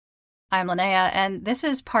I'm Linnea, and this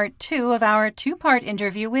is part 2 of our 2-part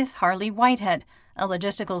interview with Harley Whitehead, a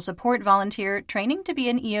logistical support volunteer training to be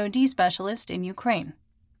an EOD specialist in Ukraine.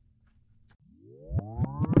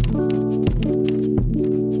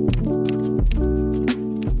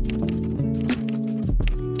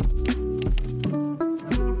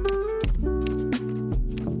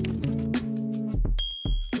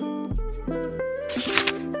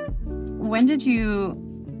 When did you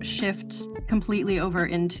shift completely over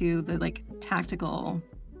into the tactical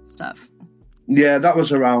stuff? Yeah, that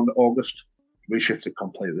was around August. We shifted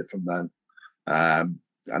completely from then. And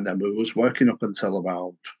then we was working up until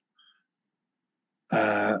around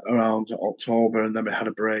October, and then we had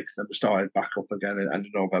a break. Then we started back up again at the end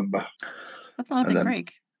of November. That's not a big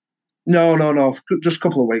break. No, just a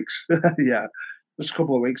couple of weeks. Yeah, just a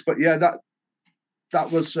couple of weeks. But yeah,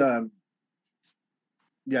 that was that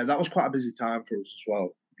was quite a busy time for us as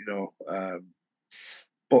well.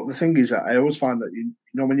 But the thing is that I always find that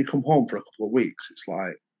when you come home for a couple of weeks, it's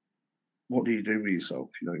like, what do you do with yourself?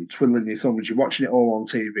 You're twiddling your thumbs, you're watching it all on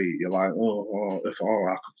TV. You're like, if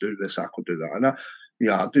I could do this, I could do that. And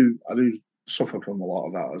I do suffer from a lot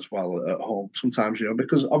of that as well at home sometimes.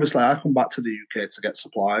 Because obviously I come back to the UK to get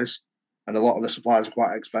supplies, and a lot of the supplies are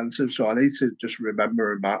quite expensive. So I need to just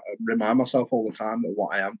remember and remind myself all the time that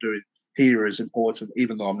what I am doing here is important,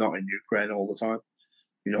 even though I'm not in Ukraine all the time.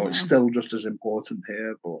 It's still just as important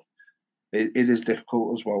here, but it is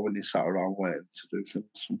difficult as well when you sat around waiting to do things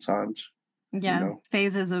sometimes. Yeah,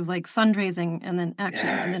 phases of fundraising and then action,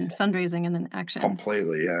 and then fundraising and then action.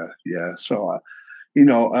 Completely, yeah. So, I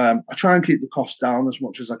try and keep the cost down as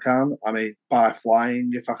much as I can. I mean, by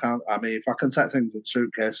flying if I can. I mean, if I can take things in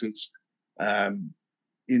suitcases, I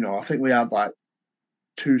think we had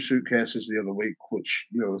 2 suitcases the other week, which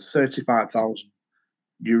 35,000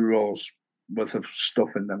 euros worth of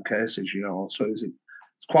stuff in them cases. So it's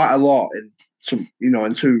quite a lot in some,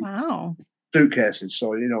 in 2 suitcases.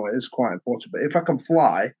 So it is quite important. But if I can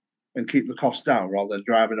fly and keep the cost down rather than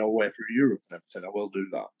driving all the way through Europe and everything, I will do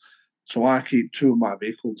that. So I keep 2 of my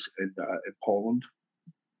vehicles in Poland,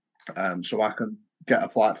 so I can get a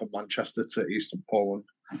flight from Manchester to Eastern Poland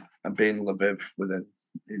and be in Lviv within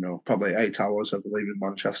probably 8 hours of leaving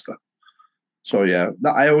Manchester. So yeah,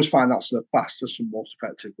 I always find that's the fastest and most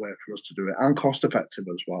effective way for us to do it, and cost effective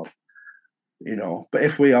as well. But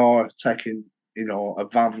if we are taking a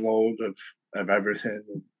van load of everything,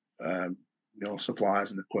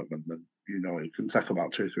 supplies and equipment, then it can take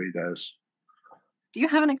about 2-3 days. Do you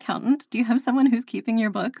have an accountant? Do you have someone who's keeping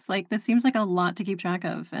your books? This seems like a lot to keep track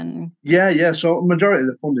of. And yeah. So majority of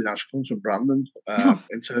the funding actually comes from Brandon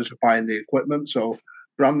in terms of buying the equipment. So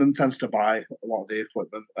Brandon tends to buy a lot of the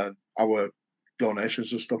equipment, and our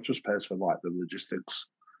donations and stuff just pays for the logistics.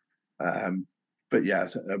 But yeah,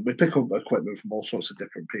 we pick up equipment from all sorts of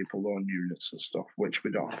different people on units and stuff, which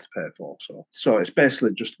we don't have to pay for. So it's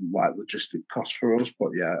basically just logistic costs for us. But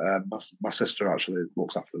yeah, my sister actually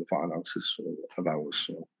looks after the finances of ours.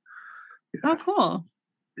 So yeah. Oh, cool.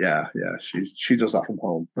 Yeah, she does that from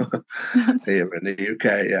home here in the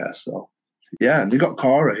UK. Yeah, so yeah, and you got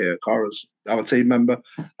Cara here. Cara's our team member,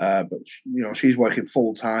 but she's working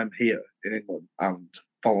full time here in England and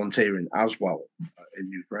volunteering as well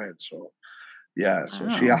in Ukraine. So yeah, so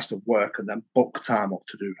she has to work and then book time off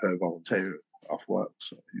to do her volunteering off work.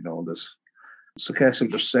 So it's a case of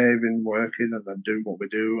just saving, working, and then doing what we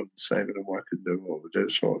do, and saving and working, doing what we do,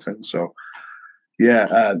 sort of thing. So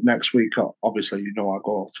yeah, next week, obviously, I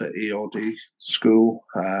go to EOD school,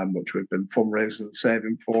 which we've been fundraising and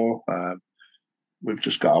saving for. We've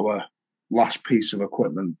just got our last piece of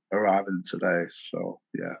equipment arriving today. So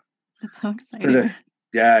yeah, it's so exciting.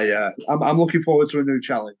 Yeah. I'm looking forward to a new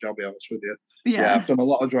challenge. I'll be honest with you. Yeah, I've done a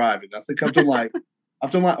lot of driving. I think I've done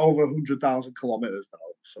over 100,000 kilometers now.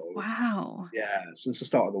 So wow. Yeah, since the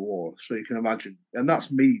start of the war. So you can imagine, and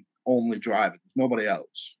that's me only driving. There's nobody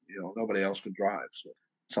else. Nobody else can drive. So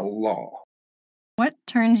it's a lot. What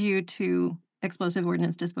turned you to explosive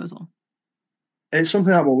ordnance disposal? It's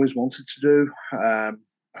something I've always wanted to do. I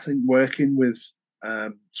think working with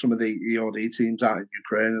some of the EOD teams out in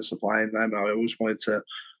Ukraine and supplying them, I always wanted to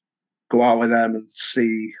go out with them and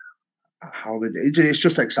see how they do. It's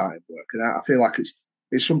just exciting work, and I feel like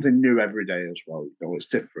it's something new every day as well. It's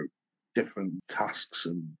different tasks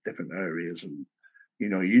and different areas, and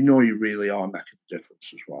you really are making a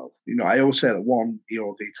difference as well. I always say that one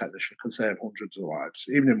EOD technician can save hundreds of lives,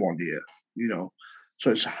 even in 1 year.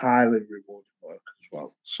 So it's highly rewarding work as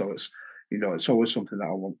well. So it's always something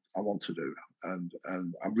that I want to do, and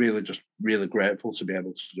I'm really grateful to be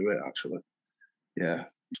able to do it. Actually, yeah,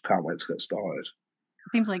 just can't wait to get started.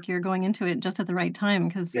 Seems like you're going into it just at the right time,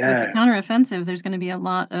 because with the Yeah, counteroffensive, there's going to be a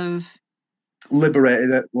lot of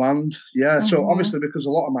liberated land. Yeah, so Mhm. obviously because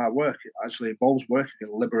a lot of my work actually involves working in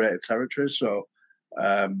liberated territories, so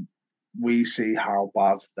um, we see how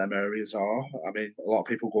bad them areas are. I mean, a lot of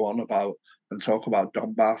people go on about and talk about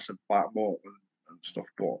Donbass and Bakhmut and stuff,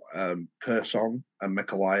 but Kherson and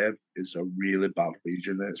Mykolaiv is a really bad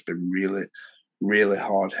region. It's been really, really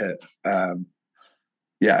hard hit.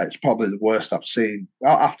 Yeah, it's probably the worst I've seen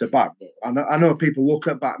after Bakhmut. I know people look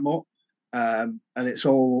at Bakhmut and it's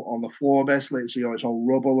all on the floor basically. It's it's all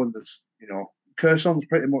rubble and there's Kherson's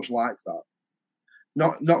pretty much like that.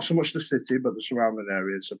 Not so much the city, but the surrounding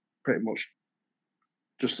areas are pretty much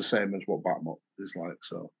just the same as what Bakhmut is like.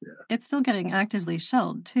 So yeah, it's still getting actively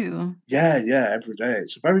shelled too. yeah, every day.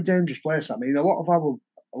 It's a very dangerous place. I mean, a lot of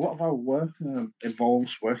our work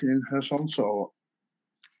involves working in Kherson, so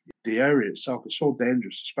the area itself is so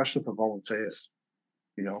dangerous, especially for volunteers.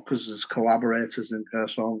 Because there's collaborators in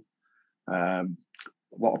Kherson, um,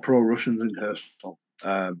 a lot of pro-Russians in Kherson.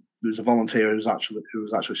 There was a volunteer who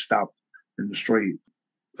was actually stabbed in the street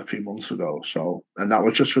a few months ago. So, and that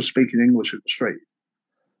was just for speaking English in the street.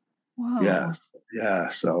 Yeah, Whoa. yeah.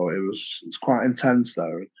 So it's quite intense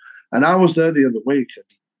there. And I was there the other week,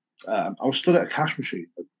 and I was stood at a cash machine.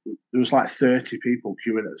 There was like 30 people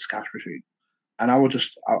queuing at this cash machine, and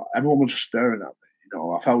everyone was just staring at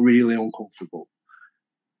me. I felt really uncomfortable.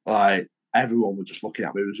 Like everyone was just looking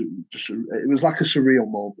at me. It was like a surreal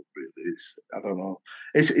moment. Really, I don't know.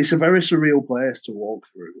 It's a very surreal place to walk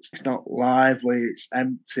through. It's not lively. It's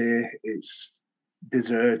empty. It's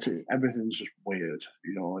deserted. Everything's just weird.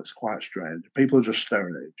 It's quite strange. People are just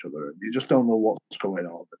staring at each other, and you just don't know what's going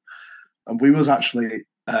on. And we was actually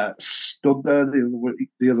stood there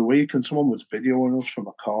the other week, and someone was videoing us from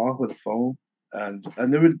a car with a phone, and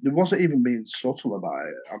there wasn't even being subtle about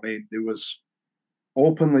it. I mean, there was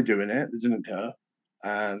openly doing it. They didn't care,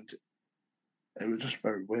 and it was just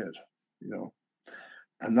very weird, you know.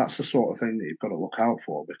 And that's the sort of thing that you've got to look out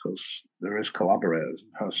for because there is collaborators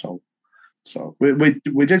in her song. So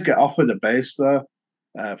we did get offered a base there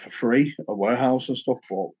for free, a warehouse and stuff,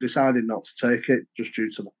 but decided not to take it just due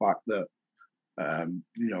to the fact that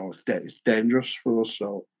it's dangerous for us.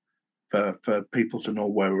 So for people to know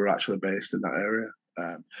where we're actually based in that area.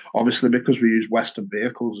 Obviously, because we use Western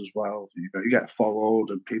vehicles as well, you get followed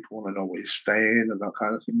and people want to know where you're staying and that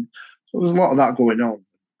kind of thing. So there's a lot of that going on,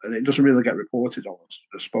 and it doesn't really get reported on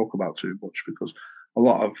or spoke about too much because a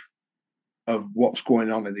lot of what's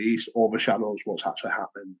going on in the east overshadows what's actually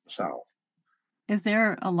happening in the south. Is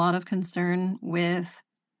there a lot of concern with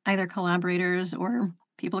either collaborators or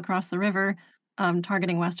people across the river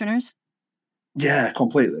targeting Westerners? Yeah,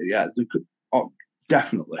 completely. Yeah, oh,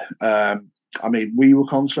 definitely. I mean, we were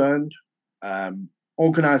concerned.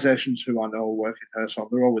 Organisations who I know work in Kherson,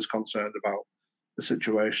 they're always concerned about the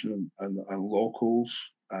situation and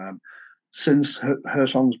locals. Since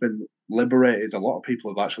Kherson's been liberated, a lot of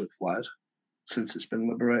people have actually fled since it's been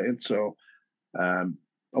liberated. So a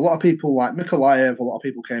lot of people, like Mykolaiv, a lot of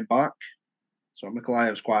people came back. So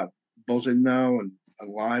Mykolaiv's quite buzzing now and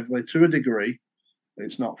lively to a degree.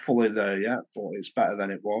 It's not fully there yet, but it's better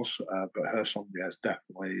than it was. But Kherson, yeah,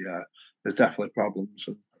 there's definitely problems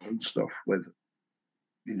and stuff with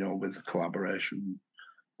collaboration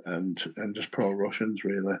and just pro Russians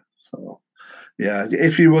really. So yeah,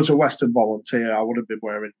 if you was a Western volunteer, I would have been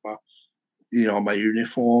wearing my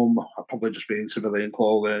uniform. I'd probably just be in civilian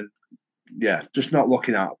clothing. Yeah, just not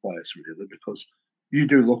looking out of place really, because you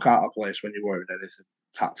do look out of place when you're wearing anything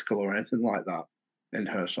tactical or anything like that in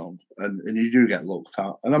her song, and you do get looked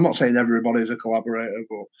at. And I'm not saying everybody's a collaborator,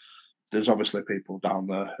 but there's obviously people down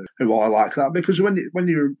there who are like that because when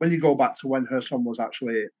you go back to when her song was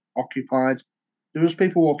actually occupied, there was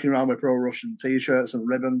people walking around with pro-Russian t-shirts and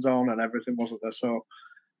ribbons on, and everything wasn't there. So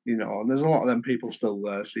and there's a lot of them people still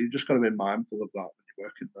there. So you just got to be mindful of that when you're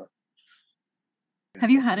working there.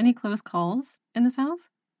 Have you had any close calls in the South?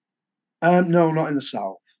 No, not in the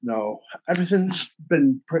south. No, everything's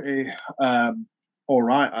been pretty all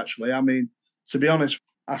right actually. I mean, to be honest,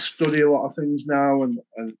 I study a lot of things now and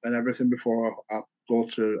everything before I go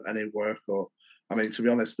to any work. Or, I mean, to be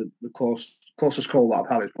honest, the closest call that I've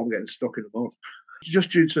had is probably getting stuck in the mud,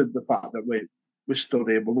 just due to the fact that we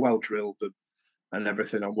study and we're well drilled and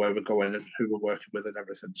everything on where we're going and who we're working with and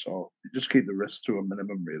everything. So you just keep the risk to a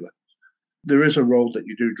minimum, really. There is a road that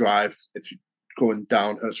you do drive if you're going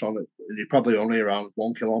down Kherson, and you're probably only around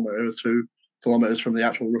 1 kilometer or 2 kilometers from the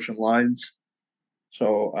actual Russian lines.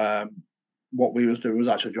 So what we was doing was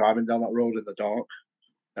actually driving down that road in the dark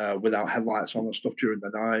without headlights on and stuff during the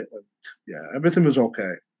night. And yeah, everything was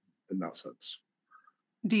okay in that sense.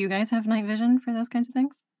 Do you guys have night vision for those kinds of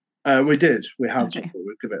things? We did. We had some, Okay. but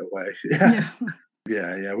we give it away. Yeah.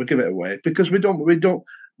 Yeah, we give it away because we don't.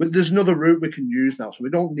 But there's another route we can use now, so we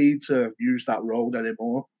don't need to use that road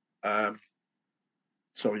anymore. Um,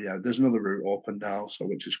 so yeah, there's another route open now, so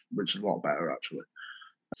which is a lot better actually.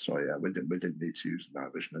 So yeah, we didn't need to use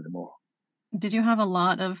night vision anymore. Did you have a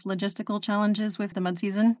lot of logistical challenges with the mud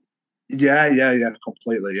season? Yeah,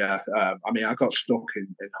 completely. Yeah, I mean, I got stuck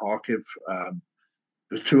in Kharkiv.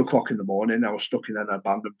 It was 2 o'clock in the morning. I was stuck in an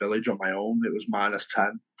abandoned village on my own. It was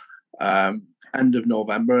 -10. End of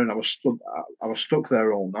November, and I was stuck. I was stuck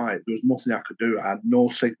there all night. There was nothing I could do. I had no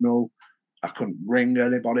signal. I couldn't ring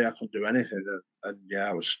anybody. I couldn't do anything, and yeah,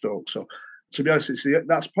 I was stuck. So, to be honest,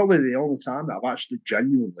 that's probably the only time that I've actually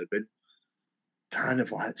genuinely been kind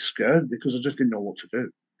of like scared because I just didn't know what to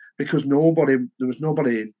do. Because there was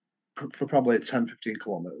nobody for probably 10, 15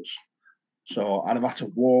 kilometers. So I'd have had to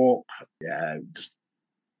walk. Yeah, just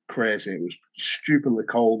crazy. It was stupidly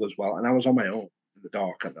cold as well, and I was on my own in the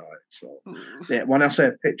dark at night. So Oof. yeah, when I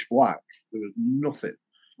say pitch black, there was nothing.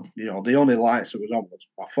 The only lights that was on was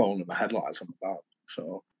my phone and my headlights on the back.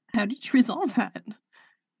 So How did you resolve that?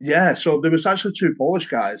 yeah, so there was actually two Polish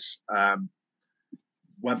guys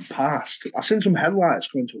went past. I seen some headlights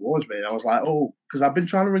coming towards me, and I was like, oh, because I've been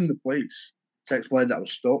trying to ring the police to explain that I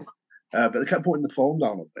was stuck. But they kept putting the phone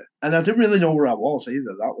down on me, and I didn't really know where I was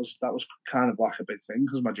either. That was kind of like a big thing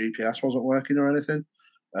because my GPS wasn't working or anything.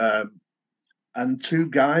 Um, and two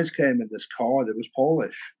guys came in this car that was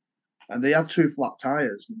Polish, and they had two flat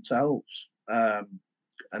tires themselves.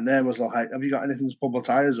 And they was like, "Have you got anything to pull my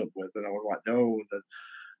tires up with?" And I was like, "No." And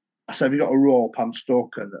I said, "Have you got a rope? I'm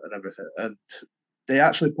stuck and everything." And they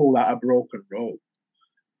actually pulled out a broken rope,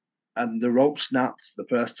 and the rope snapped the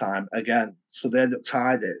first time again. So they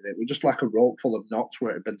tied it. It was just like a rope full of knots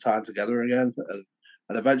where it had been tied together again.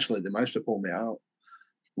 And eventually they managed to pull me out.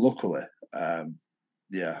 Luckily,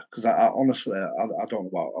 yeah, because I honestly I don't know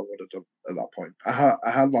what I would have done at that point. I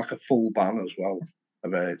had like a full van as well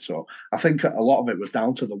of it, so I think a lot of it was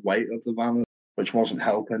down to the weight of the van, which wasn't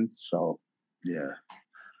helping. So yeah,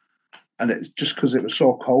 and it's just because it was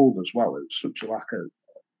so cold as well. It was such like a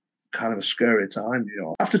kind of a scary time.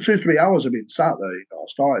 After 2, 3 hours of being sat there, I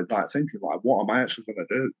started like thinking like, what am I actually going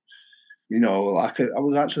to do? Like I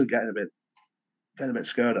was actually getting a bit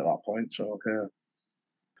scared at that point. So yeah.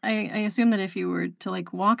 I assume that if you were to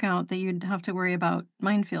like walk out, that you'd have to worry about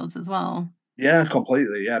minefields as well. Yeah,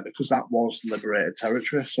 completely. Yeah, because that was liberated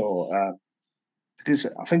territory. So because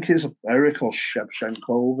I think it's an area called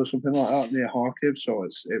Shevchenkov or something like that near Kharkiv. So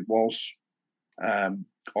it was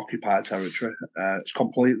occupied territory. It's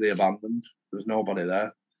completely abandoned. There's nobody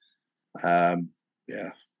there. Um,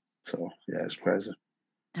 yeah. So yeah, it's crazy.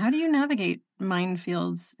 How do you navigate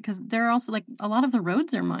minefields? Because there are also like a lot of the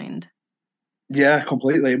roads are mined. Yeah,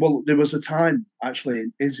 completely. Well, there was a time actually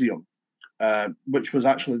in Izium, which was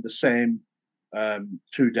actually the same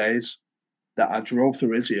 2 days that I drove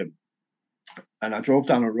through Izium, and I drove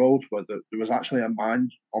down a road where there was actually a mine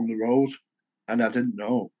on the road, and I didn't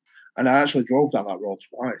know. And I actually drove down that road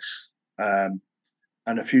twice.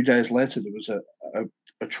 And a few days later, there was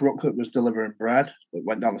a truck that was delivering bread that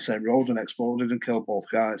went down the same road and exploded and killed both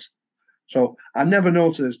guys. So I never know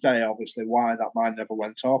to this day, obviously, why that mine never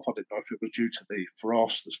went off. I didn't know if it was due to the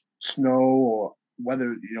frost, the snow, or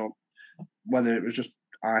whether it was just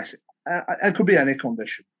ice. It could be any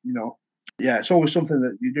condition. Yeah, it's always something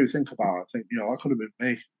that you do think about. I think that could have been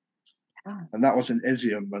me, and that was in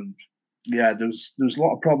Izium, and yeah, there was a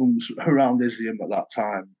lot of problems around Izium at that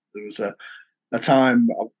time. There was a time,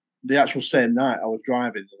 the actual same night, I was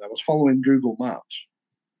driving and I was following Google Maps,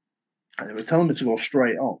 and it was telling me to go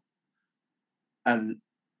straight on. And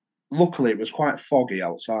luckily, it was quite foggy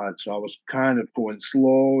outside, so I was kind of going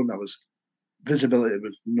slow, and visibility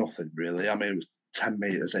was nothing really. I mean, it was 10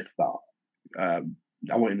 meters, if that.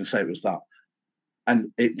 I won't even say it was that.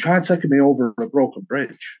 And it tried taking me over a broken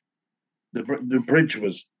bridge. The bridge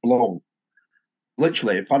was blown.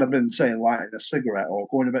 Literally, if I'd have been saying lighting a cigarette or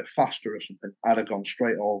going a bit faster or something, I'd have gone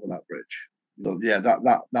straight over that bridge. So yeah, that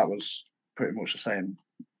was pretty much the same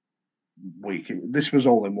week. This was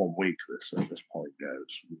all in 1 week. At this point, yeah,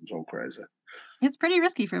 it was all crazy. It's pretty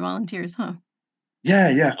risky for volunteers, huh?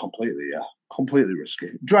 Yeah, completely. Yeah, completely risky.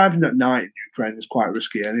 Driving at night in Ukraine is quite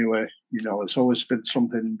risky anyway. It's always been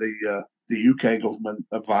something the UK government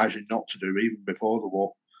advised you not to do, even before the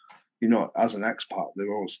war. As an expat, they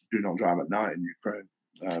always do not drive at night in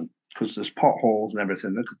Ukraine because there's potholes and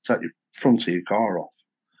everything that could set your front of your car off.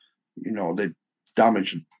 They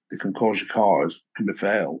damage, they can cause your cars, can be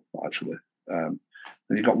fatal actually. And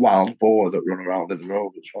you've got wild boar that run around in the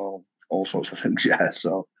road as well, all sorts of things. Yeah,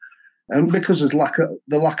 so And because there's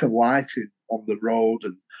the lack of lighting on the road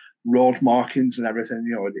and road markings and everything,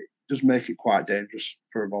 it does make it quite dangerous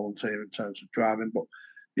for a volunteer in terms of driving. But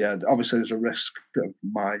yeah, obviously there's a risk of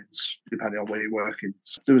mines depending on where you're working.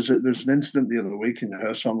 There was an incident the other week in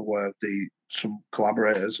Herson where some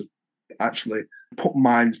collaborators actually put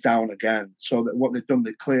mines down again. So that what they've done,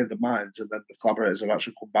 they cleared the mines, and then the collaborators have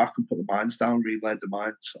actually come back and put the mines down, relayed the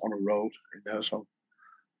mines on a road in Herson.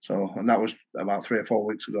 So, and that was about 3 or 4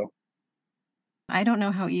 weeks ago. I don't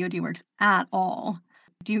know how EOD works at all.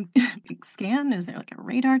 Do you scan? Is there like a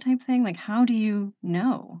radar type thing? Like, how do you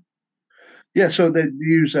know? Yeah, so they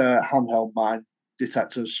use handheld mine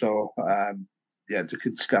detectors. So yeah, they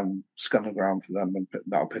could scan the ground for them, and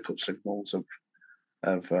that'll pick up signals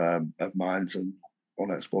of mines and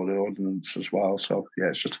unexploded ordnance as well. So yeah,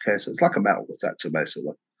 it's just a case. It's like a metal detector,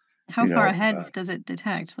 basically. How far ahead does it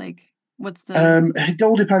detect? Like, what's it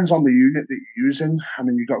all depends on the unit that you're using. I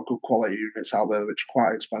mean, you've got good quality units out there, which are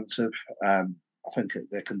quite expensive. I think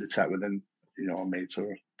they can detect within a meter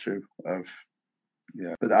or two of.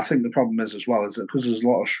 Yeah, but I think the problem is as well is that because there's a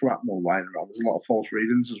lot of shrapnel lying around, there's a lot of false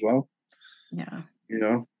readings as well. Yeah.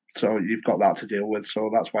 So you've got that to deal with. So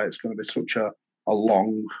that's why it's going to be such a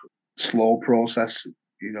long, slow process,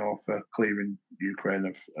 for clearing Ukraine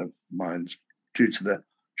of mines due to the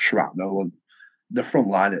shrapnel, and the front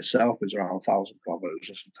line itself is around 1,000 kilometers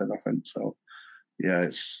or something, I think. So yeah,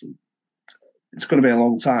 it's going to be a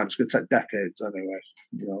long time. It's going to take decades anyway.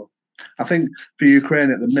 I think for Ukraine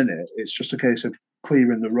at the minute, it's just a case of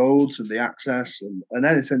clearing the roads and the access and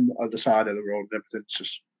anything at the side of the road and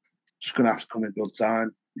everything's just going to have to come in good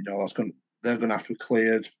time. They're going to have to be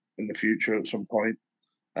cleared in the future at some point,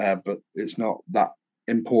 but it's not that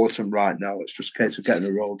important right now. It's just a case of getting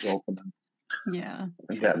the roads open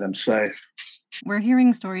and getting them safe. We're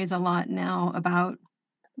hearing stories a lot now about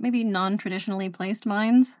maybe non-traditionally placed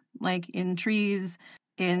mines, like in trees,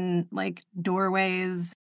 in like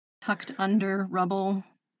doorways, tucked under rubble.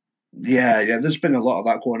 Yeah, there's been a lot of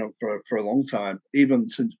that going on for a long time. Even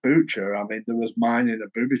since Butcher, I mean, there was mining a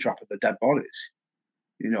booby trap of the dead bodies.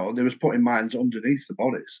 They was putting mines underneath the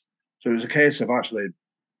bodies. So it was a case of actually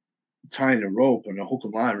tying a rope and a hook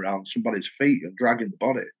and line around somebody's feet and dragging the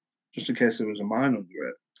body, just in case there was a mine under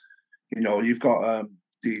it. You've got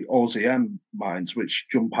the OZM mines which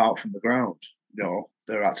jump out from the ground.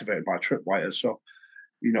 They're activated by tripwires, so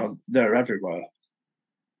they're everywhere.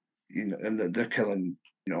 And they're killing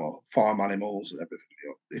farm animals and everything.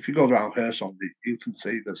 If you go around Kherson, you can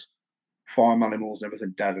see there's farm animals and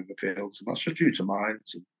everything dead in the fields, and that's just due to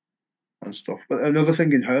mines and stuff. But another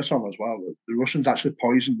thing in Kherson as well, the Russians actually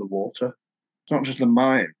poisoned the water. It's not just the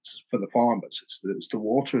mines for the farmers; it's the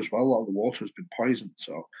water as well. A lot of the water has been poisoned.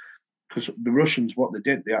 So, because the Russians, what they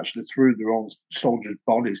did, they actually threw their own soldiers'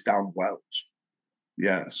 bodies down wells.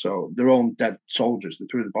 Yeah, so their own dead soldiers, they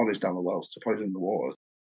threw the bodies down the wells to poison the water.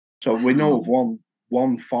 So we know of one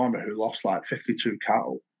farmer who lost like 52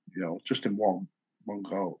 cattle, just in one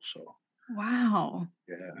go. So wow,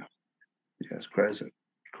 yeah, it's crazy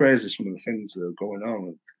some of the things that are going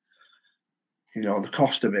on, and the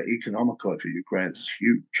cost of it economically for Ukraine is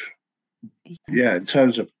huge. Yeah, in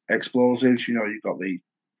terms of explosives, you've got the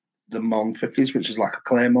Mon 50s, which is like a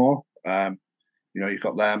claymore. You've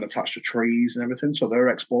got them attached to trees and everything, so they're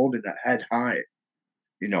exploding at head height.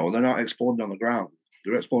 They're not exploding on the ground;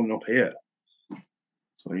 they're exploding up here.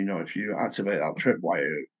 So, if you activate that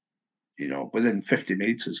tripwire, within 50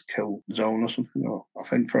 meters kill zone or something, or I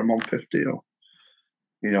think for a Mon 50, or,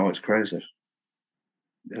 it's crazy.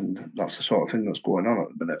 And that's the sort of thing that's going on at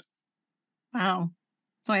the minute. Wow.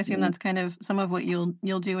 So I assume that's kind of some of what you'll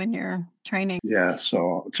do in your training. Yeah.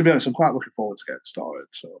 So to be honest, I'm quite looking forward to getting started.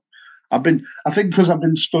 So I think because I've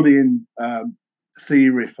been studying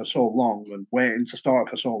theory for so long and waiting to start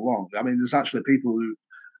for so long. I mean, there's actually people who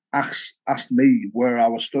asked me where I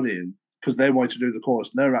was studying because they wanted to do the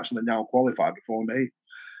course. They're actually now qualified before me,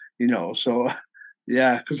 So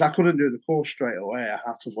yeah, because I couldn't do the course straight away. I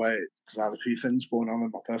had to wait because I had a few things going on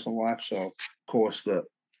in my personal life. So of course that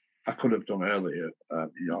I could have done earlier, I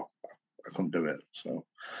couldn't do it. So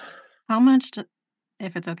how much?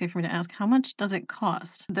 If it's okay for me to ask, how much does it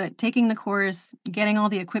cost? Taking the course, getting all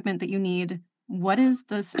the equipment that you need. What is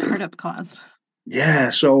the startup cost? Yeah,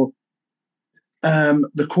 so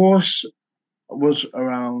the course was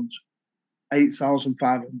around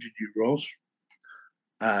 €8,500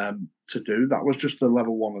 to do. That was just the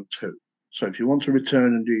level 1 and 2. So if you want to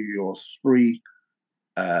return and do your 3,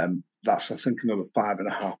 that's I think another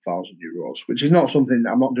 €5,500, which is not something.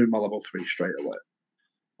 I'm not doing my level 3 straight away.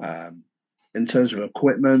 In terms of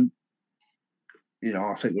equipment,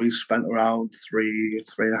 I think we spent around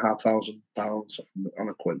 £3,500 on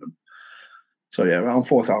equipment. So yeah, around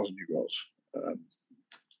 €4,000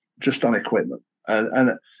 just on equipment,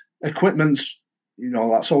 and equipment's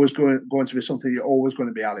that's always going to be something you're always going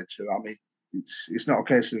to be added to. I mean, it's not a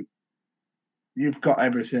case of you've got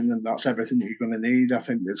everything and that's everything that you're going to need. I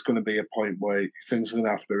think there's going to be a point where things are going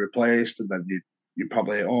to have to be replaced, and then you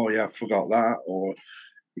probably, oh yeah, I forgot that, or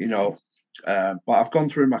you know. But I've gone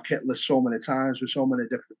through my kit list so many times with so many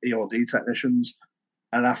different EOD technicians,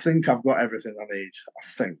 and I think I've got everything I need. I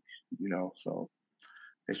think, so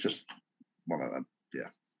it's just one of them. Yeah.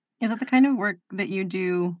 Is it the kind of work that you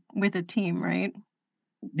do with a team, right?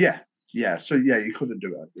 Yeah. Yeah. So yeah, you couldn't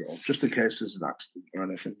do it on your own, just in case there's an accident or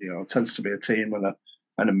anything. It tends to be a team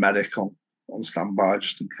and a medic on standby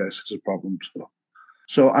just in case there's a problem.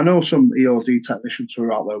 So I know some EOD technicians who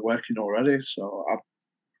are out there working already. So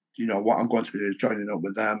what I'm going to be doing is joining up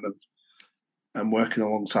with them and working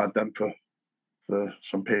alongside them for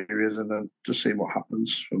some period, and then just seeing what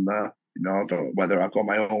happens from there. I don't know whether I go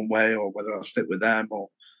my own way or whether I stick with them, or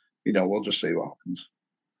we'll just see what happens.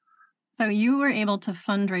 So you were able to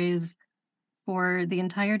fundraise for the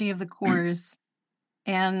entirety of the course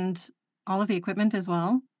and all of the equipment as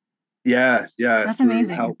well? Yeah, That's through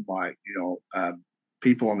amazing. help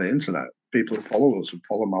people on the internet, people who follow us and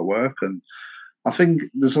follow my work, and I think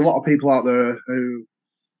there's a lot of people out there who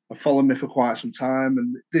have followed me for quite some time,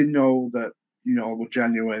 and they know that we're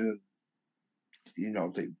genuine,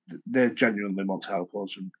 and they genuinely want to help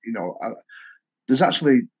us, and there's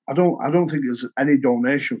actually I don't think there's any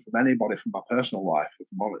donation from anybody from my personal life, if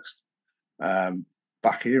I'm honest,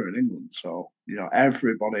 back here in England. So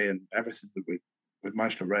everybody and everything that we've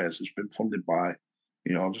managed to raise has been funded by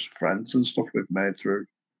just friends and stuff we've made through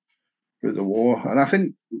the war. And I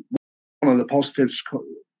think one of the positives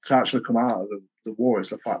to actually come out of the war is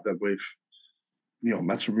the fact that we've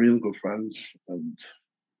met some really good friends and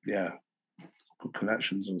yeah, good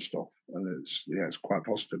connections and stuff. And it's quite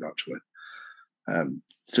positive actually,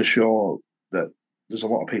 to show that there's a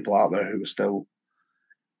lot of people out there who are still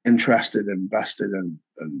interested, invested, and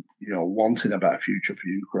wanting a better future for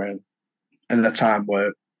Ukraine in a time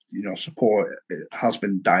where support it has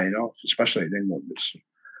been dying off, especially in England.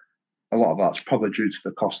 A lot of that's probably due to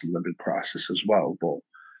the cost of living crisis as well. But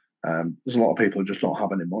there's a lot of people who just don't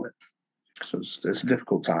have any money, so it's a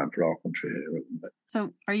difficult time for our country here.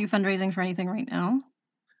 So are you fundraising for anything right now?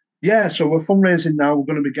 Yeah, so we're fundraising now. We're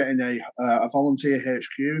going to be getting a volunteer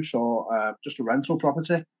HQ, so just a rental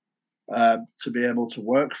property to be able to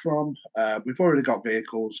work from. We've already got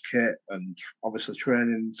vehicles, kit, and obviously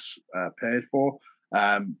trainings paid for.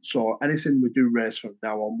 So anything we do raise from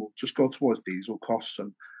now on will just go towards diesel costs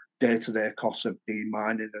and day-to-day costs of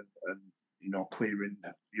demining and clearing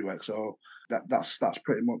UXO. That's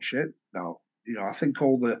pretty much it now. I think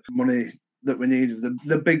all the money that we needed,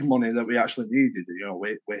 the big money that we actually needed,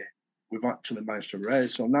 we've actually managed to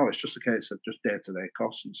raise. So now it's just a case of just day-to-day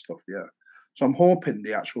costs and stuff. Yeah. So I'm hoping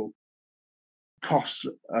the actual costs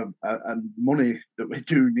and money that we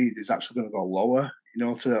do need is actually going to go lower,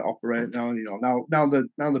 to operate now. Now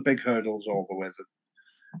the big hurdle's over with,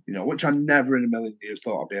 which I never in a million years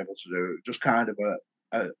thought I'd be able to do. Just kind of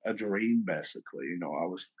a dream, basically. I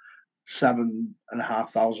was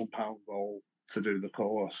 £7,500 goal to do the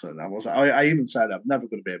course, and I even said I'm never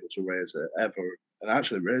going to be able to raise it ever, and I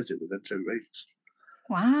actually raised it within 2 weeks.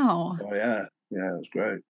 Wow. Oh yeah, it was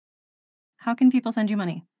great. How can people send you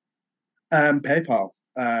money? PayPal.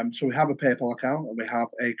 So we have a PayPal account and we have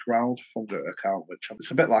a crowdfunder account, which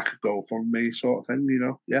it's a bit like a GoFundMe sort of thing,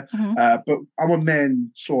 Yeah. Mm-hmm. But our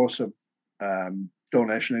main source of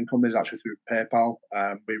donation income is actually through PayPal.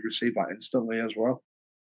 We receive that instantly as well.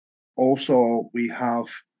 Also, we have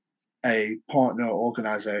a partner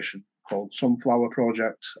organisation called Sunflower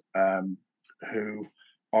Project, who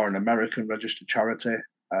are an American registered charity,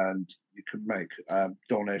 and you can make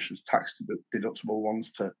donations, tax deductible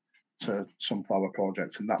ones to Sunflower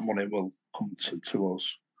Project, and that money will come to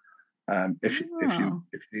us if you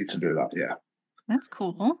need to do that. Yeah, that's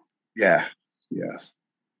cool. Yeah, yes.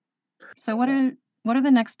 So what are the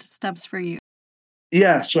next steps for you?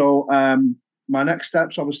 Yeah, so my next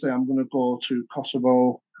steps, obviously, I'm going to go to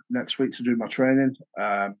Kosovo next week to do my training.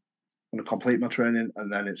 I'm going to complete my training,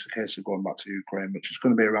 and then it's a case of going back to Ukraine, which is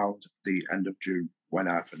going to be around the end of June when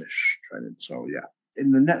I finish training. So yeah.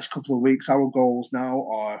 In the next couple of weeks, our goals now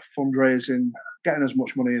are fundraising, getting as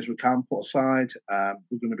much money as we can put aside.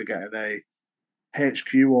 We're going to be getting a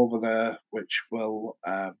HQ over there, which will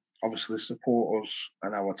obviously support us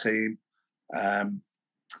and our team. And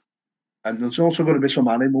there's also going to be some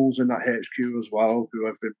animals in that HQ as well who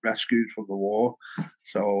have been rescued from the war.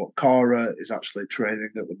 So Cara is actually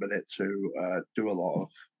training at the minute to do a lot of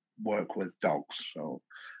work with dogs. So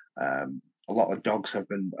a lot of dogs have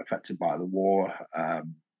been affected by the war,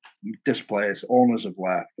 displaced. Owners have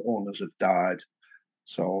left. Owners have died.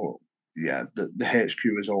 So yeah, the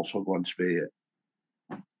HQ is also going to be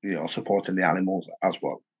supporting the animals as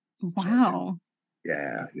well. So Wow.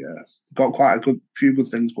 yeah. Got quite a few good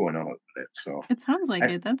things going on at the minute. So It sounds like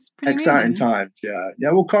it. That's pretty exciting amazing. times.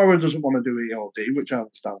 Yeah. Well, Cora doesn't want to do ELD, which I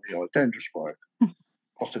understand. It's dangerous work.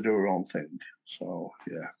 Wants to do her own thing. So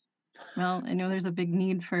yeah. Well, I know there's a big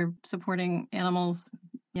need for supporting animals.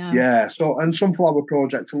 Yeah. Yeah, so and Sunflower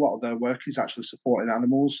Project, a lot of their work is actually supporting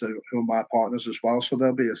animals who are my partners as well. So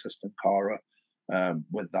they'll be assisting Cara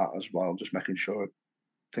with that as well, just making sure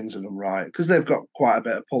things are done right because they've got quite a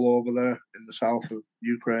bit of pull over there in the south of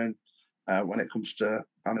Ukraine when it comes to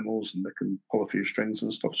animals, and they can pull a few strings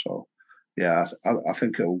and stuff. So yeah, I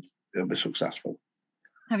think it'll be successful.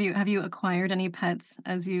 Have you acquired any pets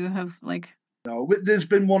as you have like? No, there's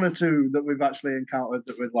been one or two that we've actually encountered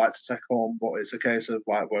that we'd like to take home, but it's a case of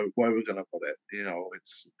like where we're going to put it.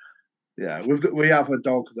 It's yeah, we have a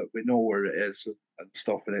dog that we know where it is and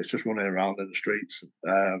stuff, and it's just running around in the streets.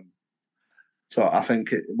 So I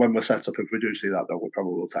think when we're set up, if we do see that dog, we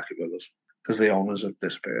probably will take it with us because the owners have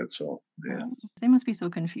disappeared. So yeah, Oh, they must be so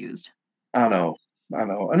confused. I know, I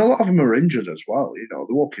know, and a lot of them are injured as well. They're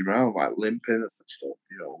walking around like limping and stuff.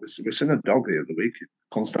 We've seen a dog the other week in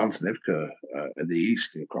Konstantinivka in the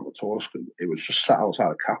east near Kramatorsk, and it was just sat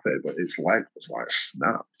outside a cafe, but its leg was like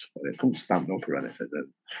snapped, and it couldn't stand up or anything. And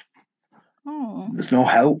Oh, there's no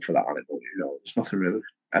help for that animal. There's nothing really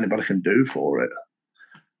anybody can do for it.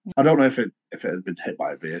 I don't know if it had been hit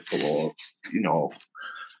by a vehicle or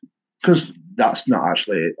because that's not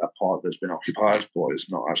actually a part that's been occupied, but it's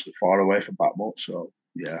not actually far away from Bakhmut. So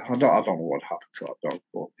yeah, I don't know what happened to that dog,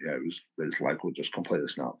 but yeah, its leg was just completely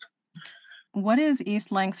snapped. what is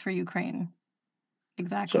East Lancs for Ukraine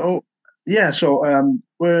exactly? So yeah, so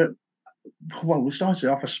we started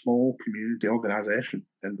off a small community organisation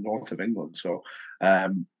in the north of England. So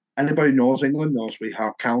anybody who knows England knows we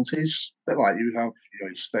have counties, a bit like you have,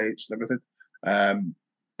 states and everything.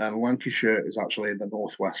 And Lancashire is actually in the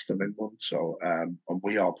northwest of England. So and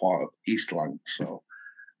we are part of East Lancs. So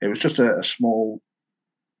it was just a small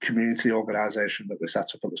community organisation that we set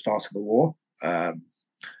up at the start of the war.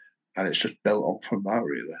 And it's just built up from that,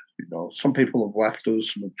 really. Some people have left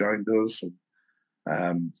us, some have joined us,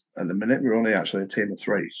 and at the minute, we're only actually a team of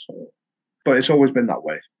three. So, but it's always been that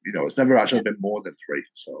way. It's never actually been more than three.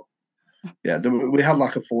 So, yeah, we had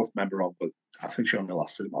like a fourth member on, but I think she only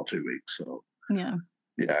lasted about 2 weeks. So, Yeah,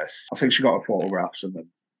 yeah, I think she got her photographs and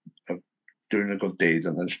then doing a good deed,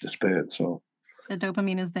 and then she disappeared. So, the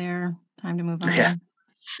dopamine is there. Time to move yeah, on. yeah,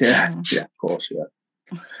 Yeah. yeah, of course,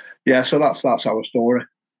 yeah, yeah. So that's our story.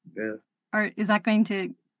 Yeah. Is that going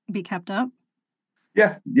to be kept up?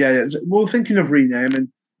 Yeah. We're thinking of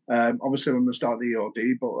renaming. Obviously, when we start the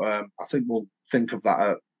EOD, but I think we'll think of that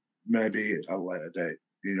at maybe a later date.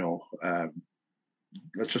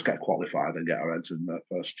 Let's just get qualified and get our heads in there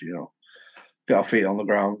first. Get our feet on the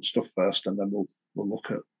ground stuff first, and then we'll look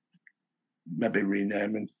at maybe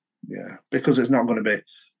renaming. Yeah, because it's not going to be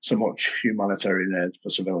so much humanitarian aid for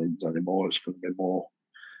civilians anymore. It's going to be more,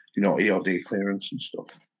 EOD clearance and stuff.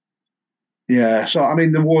 Yeah, so I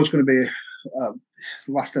mean, the war's going to be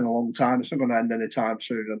lasting a long time. It's not going to end anytime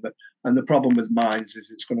soon. And the problem with mines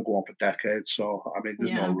is it's going to go on for decades. So I mean,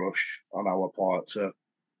 there's no Yeah. rush on our part to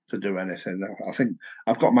do anything. I think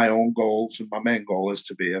I've got my own goals, and my main goal is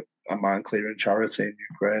to be a mine clearing charity in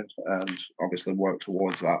Ukraine, and obviously work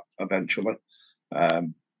towards that eventually,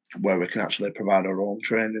 where we can actually provide our own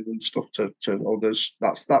training and stuff to others.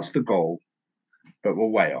 That's the goal, but we're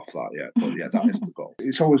way off that yet. But yeah, that is the goal.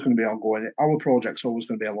 It's always going to be ongoing. Our project's always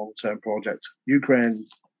going to be a long-term project. Ukraine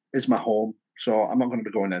is my home, so I'm not going to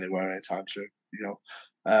be going anywhere anytime soon.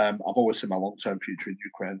 I've always seen my long-term future in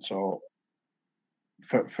Ukraine. So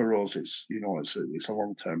for us, it's a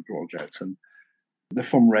long-term project, and the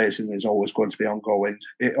fundraising is always going to be ongoing.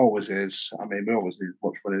 It always is. I mean, we always need as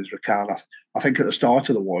much money as we can. I think at the start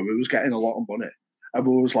of the war, we was getting a lot of money, and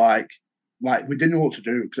we was like we didn't know what to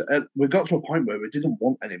do. We got to a point where we didn't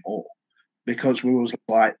want any more because we was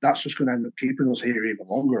like, that's just going to end up keeping us here even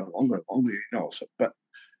longer and longer and longer. So, but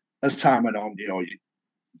as time went on, you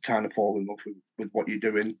kind of fall in love with what you're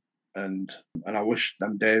doing. And I wish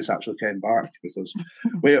them days actually came back because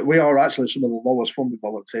we are actually some of the lowest funded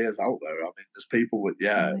volunteers out there. I mean, there's people with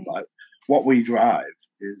Really? like what we drive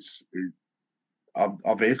is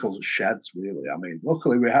our vehicles are sheds really. I mean,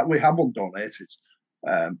 luckily we have one donated,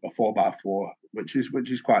 a 4x4, which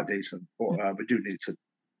is quite decent, but we do need to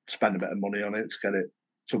spend a bit of money on it to get it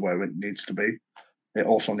to where it needs to be. It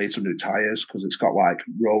also needs some new tires because it's got like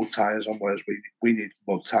road tires on, whereas we need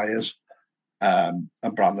mud tires. And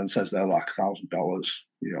Brandon says they're like $1,000.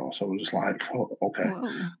 So we're just like, oh, okay,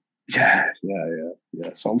 Whoa. yeah.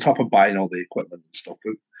 So on top of buying all the equipment and stuff,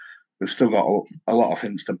 we've still got a lot of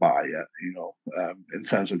things to buy yet. In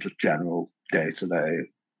terms of just general day-to-day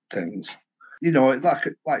things.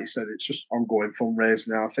 Like you said, it's just ongoing fundraising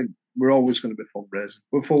now. I think we're always going to be fundraising.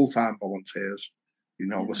 We're full-time volunteers.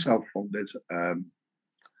 We're self-funded.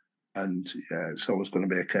 And yeah, it's always going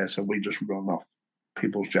to be a case of we just run off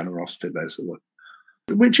people's generosity, basically.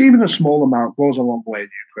 Which even a small amount goes a long way in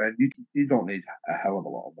Ukraine. You don't need a hell of a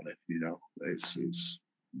lot of money, It's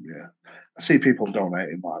yeah. I see people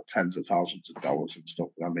donating like tens of thousands of dollars and stuff.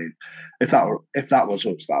 I mean, if that was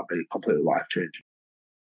us, that'd be completely life changing.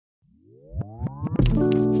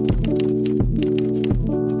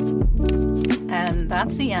 And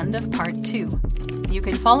that's the end of part 2. You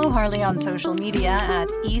can follow Harley on social media at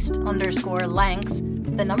East_Lanks,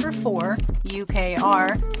 the number 4,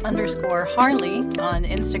 UKR_Harley on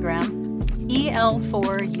Instagram,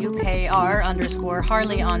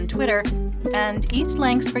 EL4UKR_Harley on Twitter, and East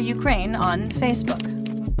Lanks for Ukraine on Facebook.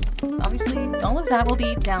 Obviously, all of that will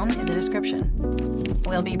be down in the description.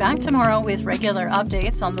 We'll be back tomorrow with regular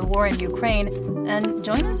updates on the war in Ukraine, and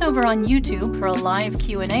join us over on YouTube for a live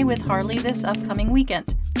Q&A with Harley this upcoming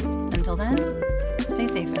weekend. Until then, stay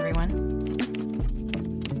safe, everyone.